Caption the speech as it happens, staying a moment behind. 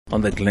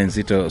on the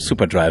Glenzito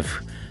Super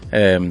Drive.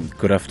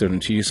 Good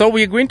afternoon to you. So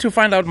we're going to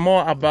find out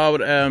more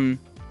about a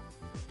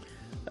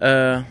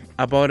Khula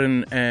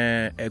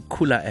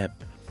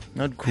app.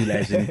 Not Khula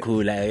as in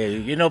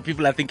Khula. You know,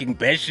 people are thinking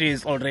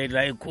Beshies already.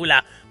 Like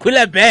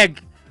Khula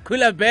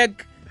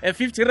bag.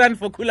 50 rand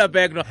for Khula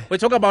bag. No, we're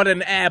talking about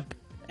an app,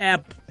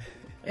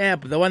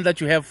 the one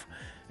that you have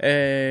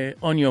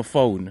on your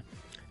phone.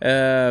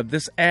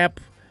 This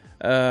app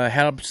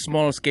helps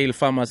small-scale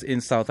farmers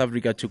in South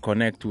Africa to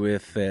connect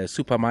with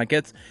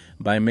supermarkets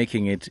by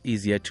making it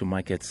easier to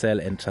market, sell,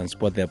 and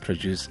transport their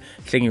produce.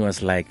 Thingy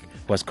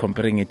was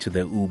comparing it to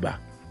the Uber.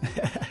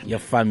 Your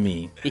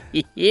family.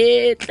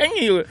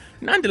 Thingy,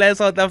 nonetheless,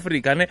 South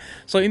Africa. Ne?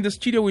 So in the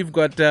studio we've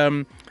got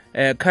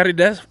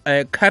Caridas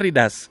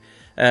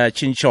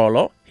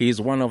Chincholo. He's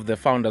one of the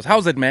founders.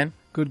 How's it, man?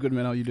 Good,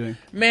 man. How are you doing?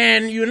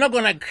 Man, you're not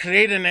going to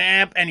create an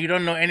app and you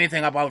don't know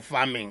anything about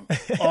farming.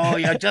 Or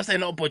you're just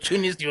an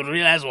opportunist. You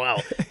realize,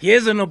 wow,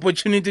 here's an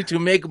opportunity to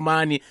make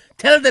money.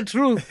 Tell the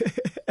truth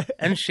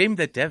and shame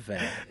the devil.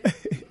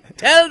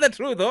 Tell the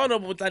truth.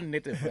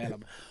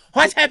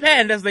 What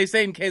happened, as they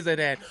say in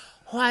KZN?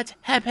 What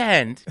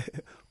happened?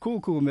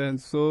 Cool, man.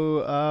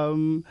 So,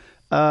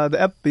 the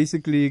app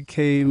basically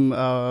came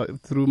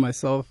through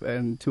myself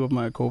and two of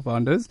my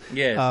co-founders.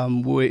 Yes.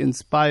 We were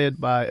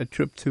inspired by a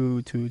trip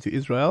to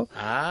Israel,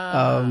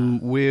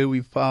 where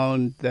we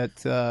found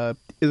that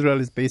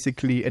Israel is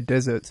basically a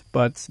desert,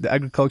 but the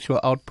agricultural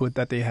output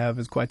that they have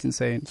is quite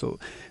insane. So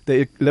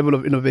the level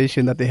of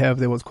innovation that they have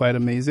there was quite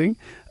amazing.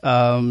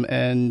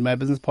 And my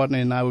business partner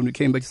and I, when we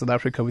came back to South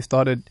Africa, we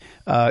started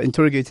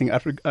interrogating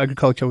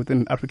agriculture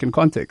within African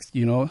context,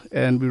 you know,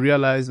 and we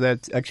realized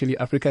that actually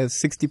Africa is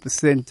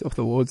 60% of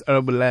the world's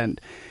arable land,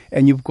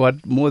 and you've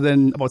got more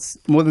than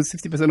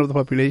 60% of the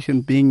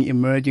population being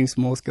emerging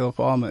small-scale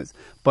farmers,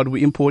 but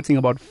we're importing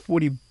about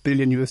 $40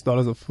 billion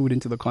of food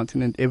into the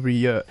continent every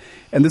year.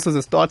 And this was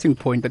a starting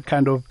point that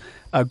kind of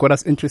got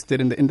us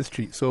interested in the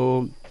industry.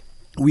 So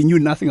we knew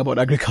nothing about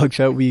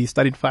agriculture. We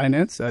studied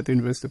finance at the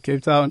University of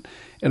Cape Town.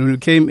 And when we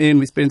came in,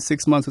 we spent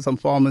 6 months with some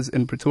farmers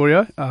in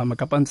Pretoria,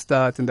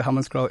 Makapanstad in the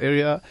Hammanskraal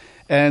area.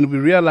 And we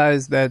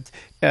realized that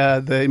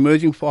the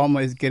emerging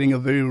farmer is getting a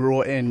very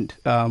raw end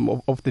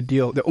of the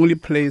deal. The only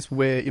place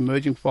where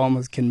emerging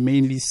farmers can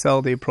mainly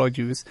sell their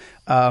produce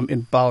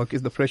in bulk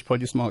is the fresh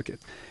produce market.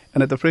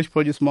 And at the fresh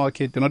produce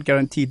market, they're not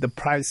guaranteed the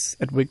price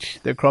at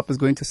which their crop is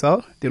going to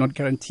sell. They're not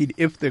guaranteed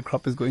if their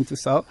crop is going to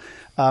sell.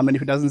 And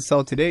if it doesn't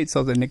sell today, it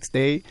sells the next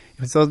day.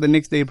 If it sells the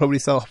next day, it probably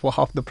sells for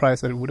half the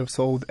price that it would have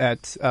sold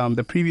at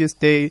the previous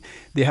day.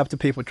 They have to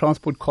pay for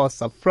transport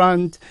costs up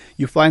front.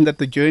 You find that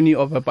the journey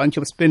of a bunch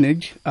of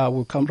spinach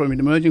will come from an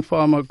emerging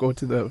farmer, go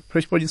to the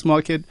fresh produce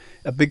market.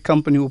 A big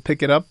company will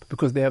pick it up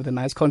because they have the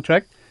nice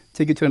contract.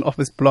 Take it to an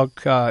office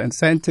block in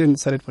Sandton,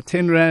 sell it for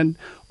 10 rand,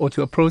 or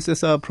to a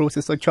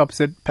processor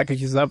chops it,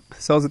 packages up,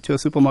 sells it to a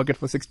supermarket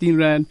for 16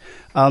 rand.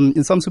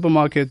 In some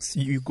supermarkets,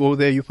 you go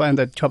there, you find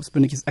that chopped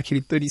spinach is actually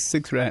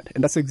 36 rand,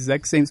 and that's the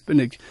exact same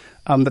spinach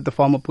that the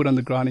farmer put on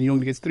the ground, and you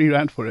only get 3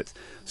 rand for it.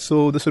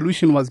 So the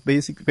solution was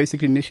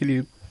basically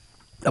initially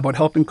about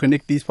helping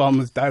connect these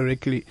farmers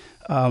directly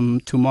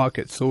to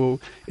market. So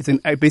it's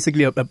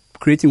basically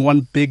creating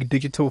one big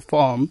digital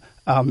farm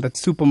that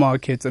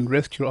supermarkets and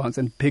restaurants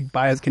and big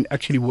buyers can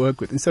actually work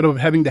with, instead of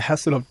having the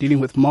hassle of dealing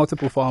with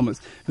multiple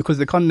farmers, because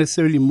they can't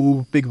necessarily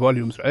move big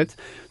volumes, right?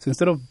 So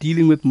instead of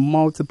dealing with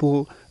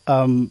multiple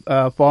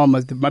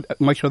farmers, they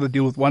much rather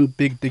deal with one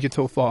big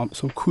digital farm.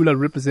 So Khula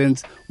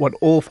represents what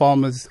all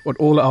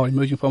our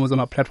emerging farmers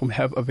on our platform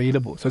have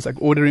available. So it's like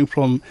ordering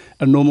from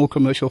a normal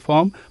commercial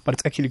farm, but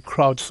it's actually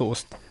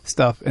crowdsourced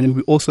stuff. And then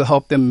we also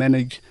help them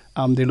manage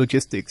their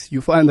logistics.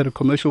 You find that a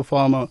commercial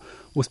farmer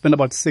will spend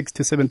about 6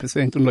 to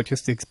 7% on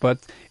logistics, but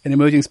an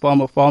emerging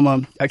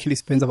farmer actually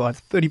spends about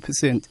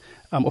 30%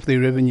 of their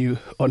revenue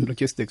on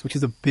logistics, which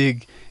is a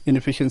big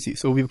inefficiency.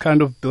 So we've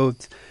kind of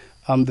built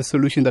the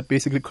solution that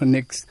basically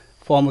connects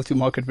farmers to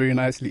market very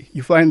nicely.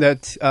 You find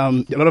that a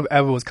lot of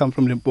avos come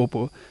from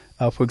Limpopo,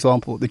 for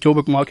example. The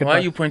Joburg market... Why are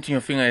you pointing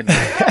your finger at me?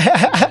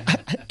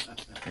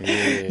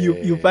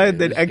 You find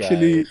that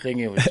actually...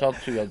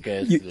 Talk to your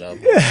guest, love.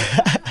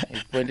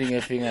 He's pointing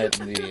a finger at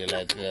me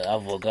like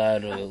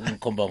avocado.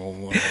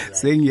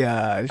 Saying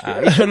yeah.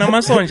 Isho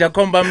namasonja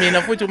komba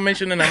mina futhi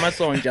umention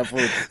namasonja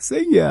futhi.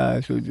 Saying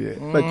yeah, Shoji.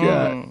 But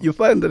yeah, you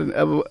find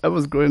that I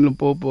was growing in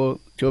Limpopo.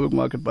 Joburg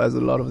market buys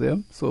a lot of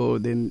them, so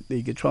then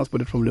they get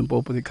transported from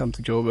Limpopo, they come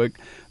to Joburg.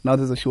 Now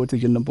there's a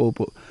shortage in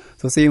Limpopo,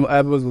 so same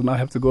avos will now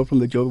have to go from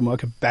the Joburg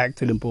market back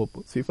to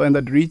Limpopo. So you find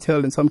that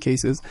retail in some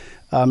cases,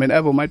 an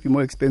avo might be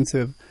more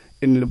expensive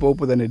in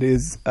Limpopo than it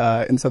is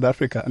in South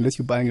Africa, unless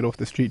you're buying it off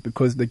the street,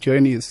 because the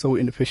journey is so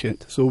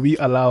inefficient. So we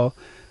allow...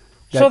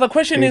 So the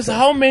question is,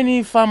 how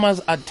many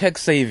farmers are tech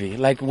savvy?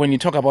 Like when you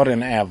talk about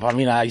an app, I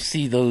mean, I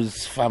see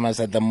those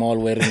farmers at the mall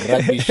wearing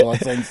rugby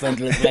shorts and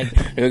sandals. Like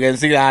you can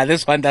see,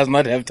 this one does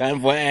not have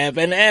time for app.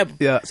 An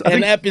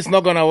app is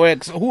not gonna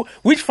work. So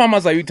which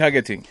farmers are you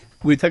targeting?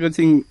 we're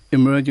targeting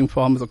emerging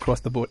farmers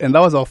across the board. And that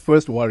was our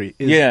first worry.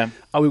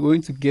 Are we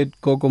going to get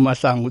Gogo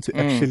Mahlangu to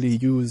actually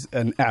use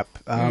an app?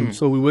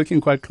 So we're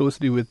working quite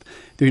closely with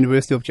the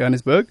University of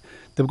Johannesburg.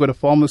 They've got a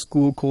farmer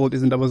school called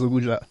Indaba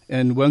Zokudla.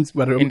 And once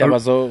Indaba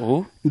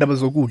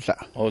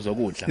Zokudla. Oh,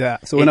 Zokudla. Yeah.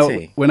 So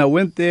when I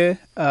went there,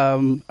 I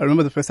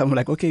remember the first time I'm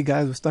like, okay,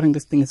 guys, we're starting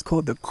this thing. It's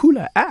called the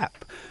Khula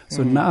App.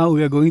 So now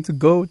we are going to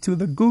go to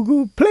the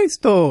Google Play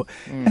Store.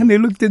 And they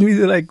looked at me,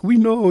 they're like, we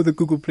know the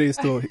Google Play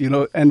Store, you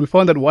know, and we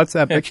found that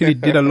WhatsApp actually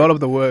did a lot of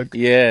the work.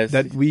 Yes.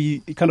 That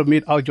it kind of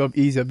made our job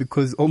easier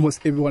because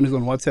almost everyone is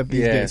on WhatsApp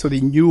these days. So they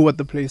knew what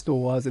the Play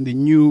Store was and they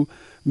knew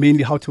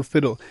mainly how to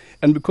fiddle.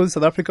 And because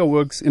South Africa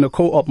works in a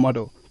co-op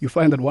model, you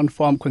find that one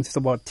farm consists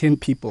of about 10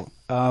 people.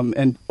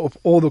 And of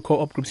all the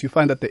co-op groups, you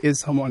find that there is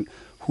someone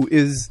who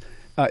is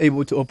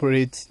able to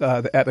operate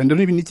the app. And they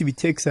don't even need to be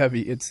tech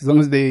savvy. It's as long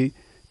as they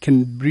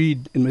can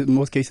read, in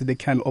most cases, they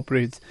can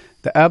operate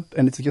the app.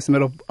 And it's just a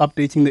matter of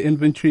updating the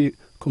inventory,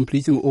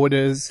 completing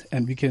orders,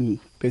 and we can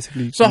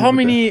basically... So how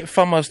many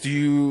farmers do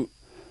you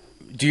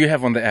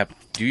have on the app?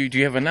 Do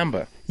you have a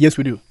number? Yes,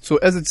 we do. So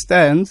as it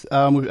stands,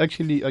 we've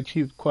actually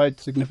achieved quite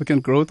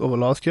significant growth over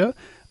last year,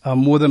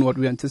 more than what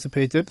we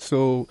anticipated.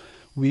 So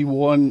we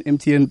won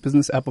MTN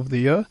Business App of the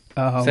Year.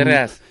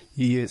 Serious?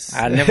 Yes.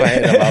 I never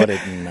heard about it.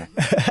 No.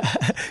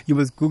 You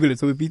must Google it.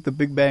 So we beat the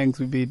big banks.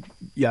 We beat,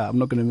 I'm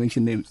not going to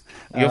mention names.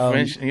 You're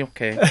French?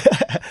 Okay.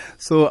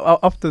 So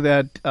after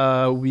that,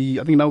 I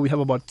think now we have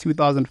about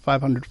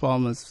 2,500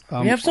 farmers.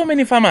 We have so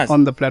many farmers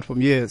on the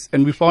platform, yes.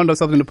 And we found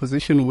ourselves in a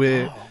position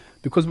where,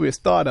 because we're a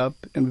startup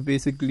and we're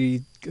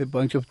basically a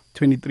bunch of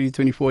 23,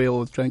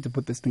 24-year-olds trying to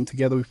put this thing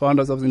together, we found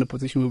ourselves in a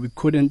position where we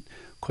couldn't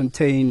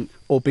contain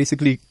or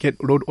basically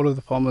load all of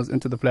the farmers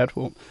into the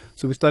platform.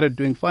 So we started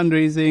doing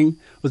fundraising.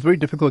 It was very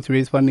difficult to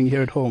raise funding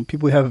here at home.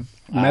 People have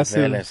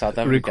massive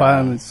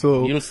requirements.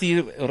 So you'll see,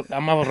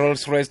 I'm a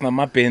Rolls Royce, I'm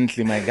a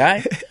Bentley, my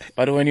guy.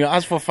 But when you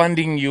ask for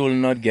funding, you will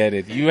not get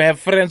it. You have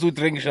friends who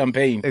drink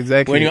champagne.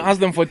 Exactly. When you ask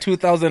them for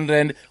 2,000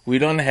 rand, we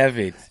don't have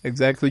it.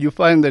 Exactly. You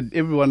find that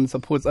everyone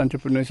supports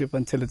entrepreneurship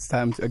until it's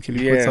time to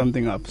actually put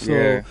something up.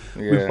 So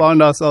we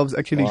found ourselves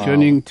actually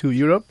journeying to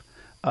Europe.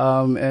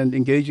 And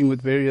engaging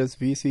with various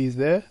VCs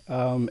there.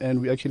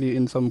 And we're actually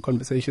in some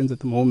conversations at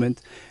the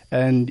moment.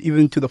 And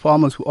even to the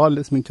farmers who are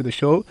listening to the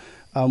show,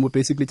 we're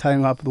basically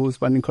tying up those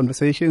funding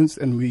conversations.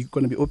 And we're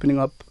going to be opening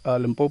up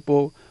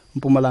Limpopo,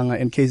 Mpumalanga,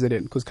 and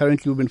KZN. Because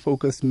currently we've been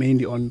focused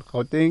mainly on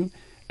Gauteng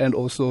and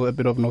also a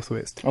bit of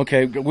Northwest.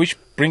 Okay, which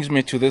brings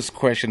me to this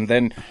question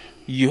then.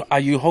 Are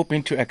you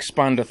hoping to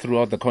expand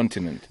throughout the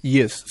continent?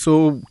 Yes.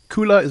 So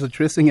Khula is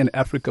addressing an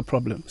Africa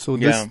problem. So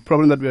this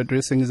problem that we're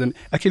addressing is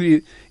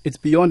actually it's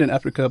beyond an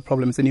Africa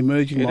problem. It's an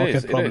emerging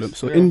market problem.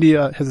 So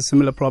India has a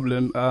similar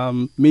problem.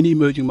 Many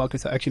emerging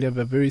markets actually have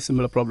a very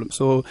similar problem.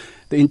 So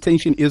the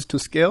intention is to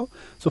scale.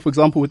 So for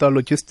example, with our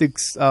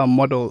logistics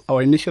model,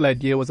 our initial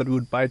idea was that we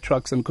would buy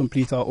trucks and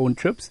complete our own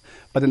trips.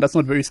 But then that's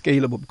not very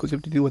scalable because you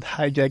have to deal with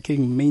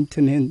hijacking,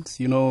 maintenance,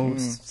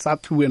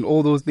 SATU and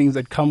all those things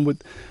that come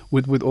with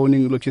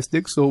owning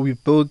logistics. So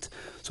we've built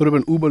sort of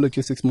an Uber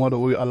logistics model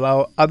where we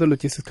allow other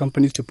logistics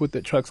companies to put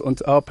their trucks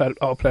onto our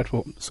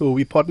platform. So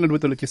we partnered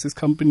with a logistics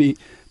company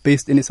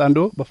based in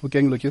Isando,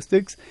 Bafokeng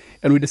Logistics,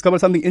 and we discovered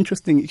something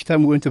interesting each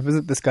time we went to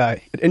visit this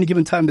guy. At any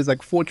given time, there's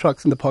like 4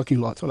 trucks in the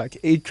parking lot, so like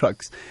 8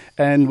 trucks.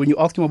 And when you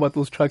ask him about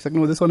those trucks, like,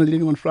 no, this one is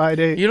leaving on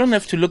Friday. You don't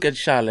have to look at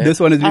Charles. This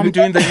one is leaving. I'm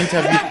doing the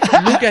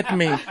interview. Look at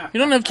me. You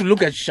don't have to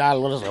look at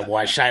Charles. What is that?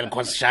 Why Charles?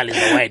 Because Charles is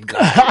a white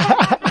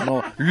guy.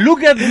 No,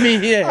 look at me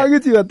here. I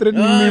get you are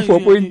threatening me for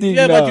pointing.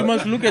 Yeah, but you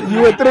must look at me.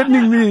 You are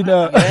threatening me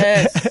now.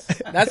 Yes,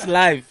 that's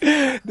life.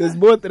 There's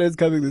more threats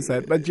coming this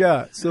side. But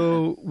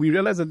so we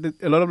realize that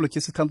a lot of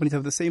logistics companies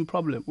have the same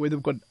problem where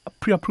they've got a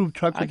pre-approved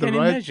trucks with the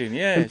right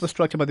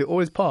infrastructure, but they're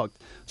always parked.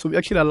 So we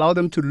actually allow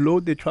them to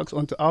load their trucks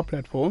onto our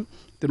platform.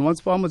 Then once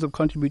farmers have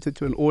contributed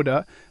to an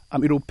order,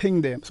 it'll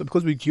ping them. So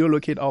because we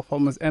geolocate our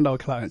farmers and our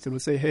clients, it will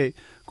say, hey,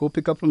 go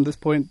pick up from this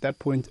point, that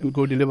point, and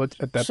go deliver at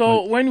that point.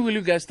 So when will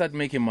you guys start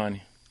making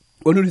money?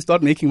 When will we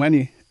start making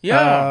money?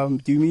 Yeah.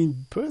 Do you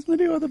mean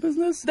personally or the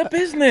business? The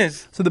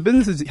business. So the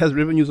business has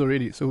revenues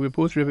already. So we're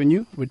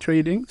post-revenue. We're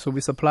trading. So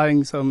we're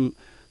supplying some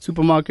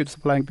supermarkets,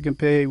 supplying Pick and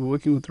Pay. We're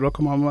working with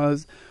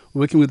Rocamamas.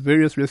 We're working with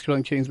various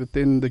restaurant chains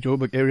within the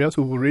Joburg area.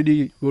 So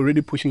we're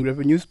already pushing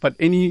revenues. But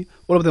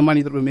all of the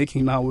money that we're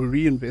making now, we're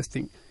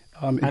reinvesting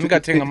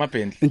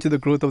into the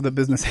growth of the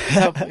business.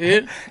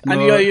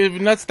 And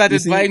you've not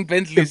started buying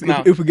Bentleys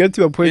now. If we get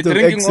to a point of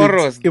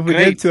exit, if we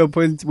get to a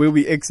point where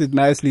we exit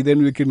nicely,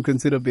 then we can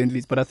consider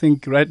Bentleys. But I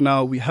think right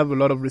now we have a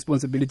lot of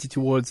responsibility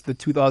towards the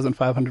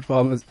 2,500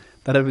 farmers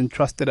that have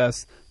entrusted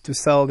us to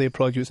sell their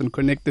produce and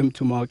connect them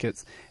to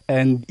markets.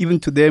 And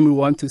even to them, we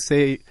want to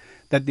say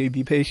that they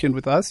be patient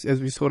with us as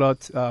we sort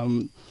out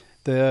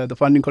the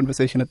funding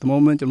conversation at the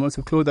moment. And once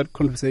we close that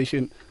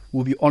conversation,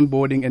 we'll be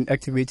onboarding and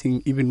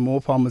activating even more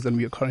farmers than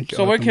we are currently.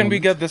 So where can we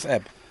get this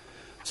app?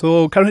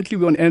 So currently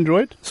we're on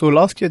Android. So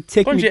last year,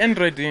 technically...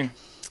 Android in?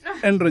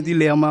 Android,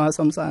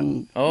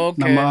 Samsung,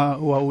 Nama,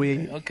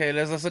 Huawei. Okay,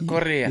 let's say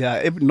Korea.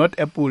 Yeah, not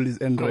Apple is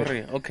Android.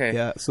 Korea, okay.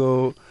 Yeah,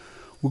 so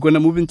We're going to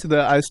move into the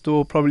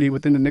iStore probably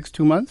within the next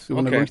 2 months. We're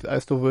going to launch the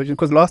iStore version.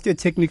 Because last year,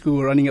 technically, we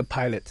were running a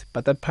pilot.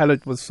 But that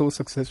pilot was so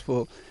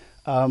successful.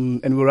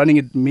 And we're running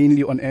it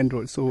mainly on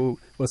Android. So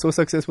we're so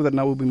successful that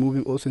now we'll be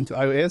moving also into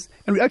iOS.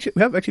 And we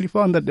have actually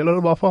found that a lot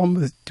of our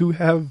farmers do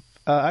have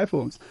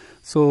iPhones.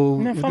 So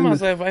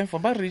farmers have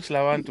iPhone, but rich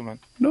man.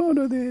 No,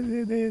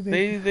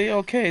 they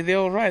okay. They're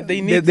all right.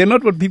 They're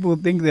not what people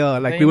think they are.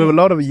 Like we have a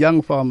lot of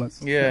young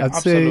farmers. Yeah, I'd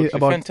absolutely. say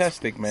about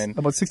Fantastic, man.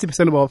 About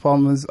 60% of our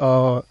farmers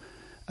are,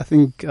 I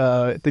think,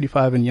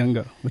 35 and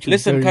younger. Which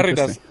Listen, is very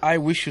Caritas, I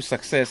wish you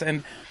success.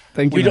 And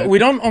thank you. We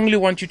don't only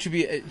want you to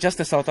be just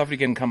a South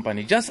African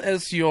company. Just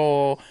as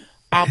your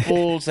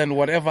apples and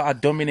whatever are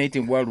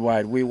dominating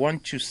worldwide, we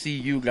want to see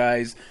you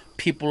guys,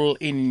 people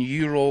in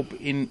Europe,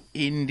 in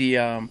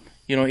India,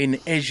 in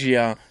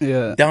Asia,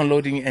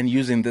 downloading and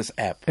using this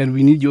app. And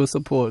we need your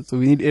support. So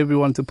we need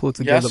everyone to pull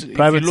together. Just,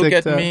 private if you look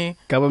sector, at me,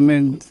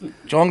 government.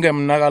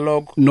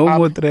 No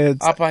more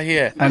threats. Up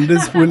here. And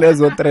this one as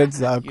well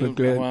threats are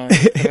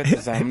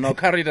No,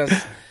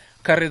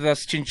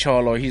 Caritas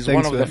Chincholo, he's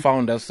one of the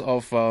founders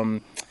of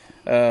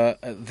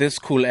this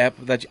cool app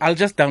that I'll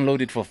just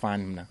download it for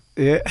fun.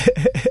 Yeah.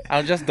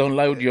 I'll just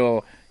download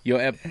your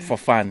app for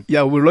fun.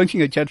 Yeah, we're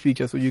launching a chat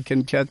feature so you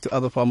can chat to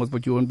other farmers,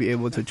 but you won't be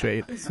able to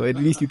trade. So at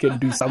least you can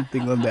do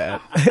something on the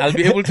app. I'll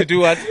be able to do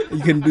what? You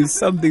can do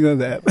something on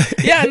the app.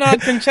 Yeah, no, I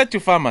can chat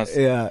to farmers.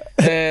 Yeah.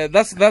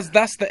 That's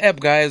the app,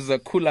 guys, the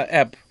Khula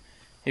app.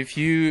 If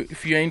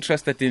you're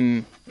interested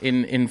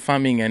in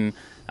farming and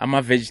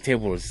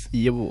vegetables,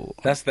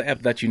 that's the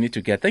app that you need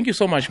to get. Thank you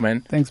so much,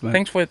 man. Thanks, man.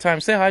 Thanks for your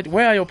time. Say hi.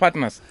 Where are your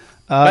partners?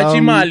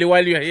 Bachimali,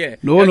 while you're here.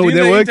 No,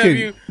 they're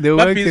working. They're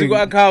working.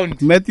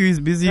 Account. Matthew is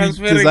busy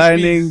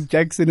designing. Fees.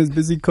 Jackson is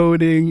busy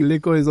coding.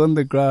 Liko is on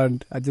the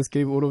ground. I just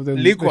gave all of them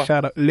a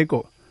shout out.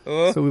 Liko.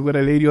 Oh. So we've got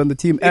a lady on the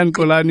team. And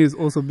Kolani is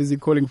also busy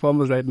calling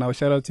farmers right now.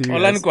 Shout out to you.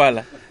 Olani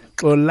Kwala.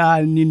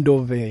 Olani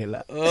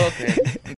Ndovela. Okay.